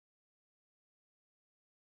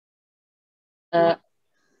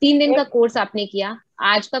3 दिन का कोर्स आपने किया,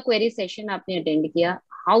 आज का क्वेरी सेशन आपने अटेंड किया,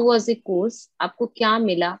 हाउ वाज द कोर्स, आपको क्या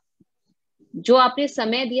मिला, जो आपने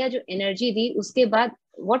समय दिया, जो एनर्जी दी, उसके बाद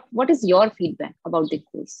what is your feedback about the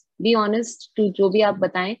course? Be honest to जो भी आप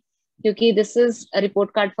बताएं, क्योंकि this is a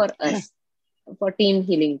report card for us, for team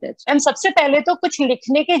healing touch. Ma'am सबसे पहले तो कुछ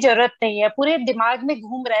लिखने की जरूरत नहीं है, पूरे दिमाग में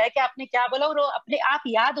घूम रहा है कि आपने क्या बोला और वो अपने आप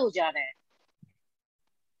याद हो जा रहा है,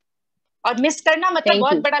 और मिस करना मतलब थैंक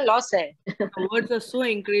बहुत यू। बड़ा लॉस है। Words are so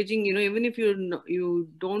encouraging, even if you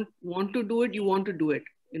don't want to do it, you want to do it,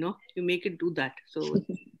 you make it do that. So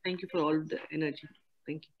thank you for all the energy.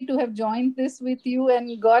 Thank you. To have joined this with you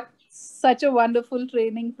and got such a wonderful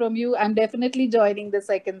training from you. I'm definitely joining the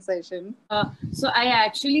second session. So I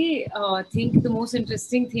actually think the most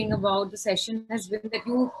interesting thing about the session has been that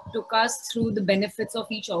you took us through the benefits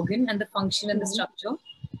of each organ and the function and the structure.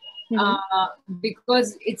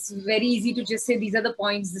 Because it's very easy to just say these are the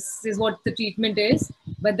points, this is what the treatment is,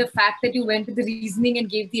 but the fact that you went to the reasoning and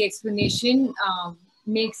gave the explanation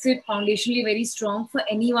makes it foundationally very strong for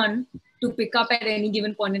anyone to pick up at any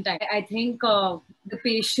given point in time. I think the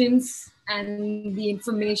patience and the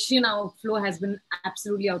information outflow has been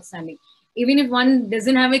absolutely outstanding. Even if one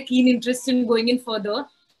doesn't have a keen interest in going in further,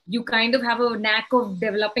 you kind of have a knack of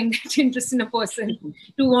developing that interest in a person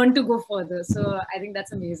to want to go further. So I think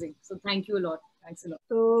that's amazing. So thank you a lot. Thanks a lot.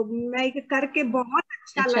 तो मैं करके बहुत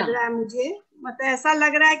अच्छा लग रहा है मुझे, मतलब ऐसा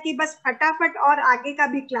लग रहा है कि बस फटाफट और आगे का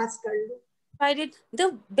भी क्लास कर लूं. The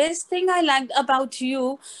best thing I liked about you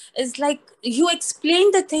is like you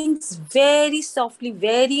explained the things very softly,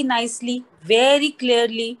 very nicely, very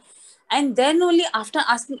clearly. And then only after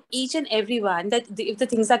asking each and everyone that if the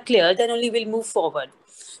things are clear, then only we'll move forward.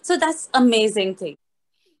 So that's amazing thing.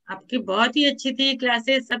 आपकी बहुत ही अच्छी थी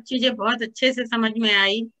classes, सब चीजें बहुत अच्छे से समझ में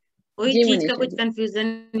आई, कोई चीज का कुछ कंफ्यूजन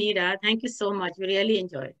नहीं रहा. Thank you so much, we really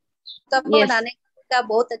enjoy. पढ़ाने का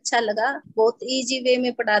बहुत अच्छा लगा, बहुत इजी वे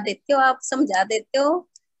में पढ़ा देते हो आप, समझा देते हो.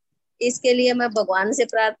 इसके लिए मैं भगवान से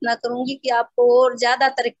प्रार्थना करूंगी कि आपको और ज्यादा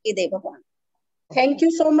तरक्की दे भगवान. Thank you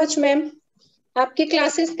so much ma'am, आपकी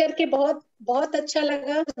क्लासेस करके बहुत बहुत अच्छा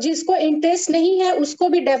लगा. जिसको इंटरेस्ट नहीं है उसको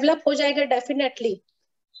भी डेवलप हो जाएगा डेफिनेटली.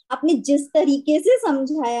 आपने जिस तरीके से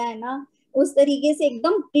समझाया है ना, उस तरीके से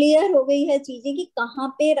एकदम क्लियर हो गई है चीजें कि कहाँ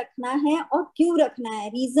पे रखना है और क्यों रखना है.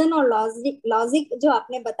 रीजन और लॉजिक जो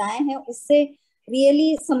आपने बताए हैं उससे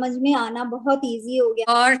रियली समझ में आना बहुत इजी हो गया.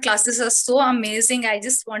 Our classes are so amazing. I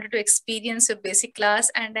just wanted to experience your basic class,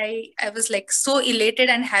 and I was like so elated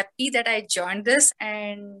and happy that I joined this,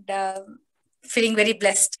 and feeling very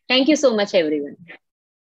blessed. Thank you so much everyone.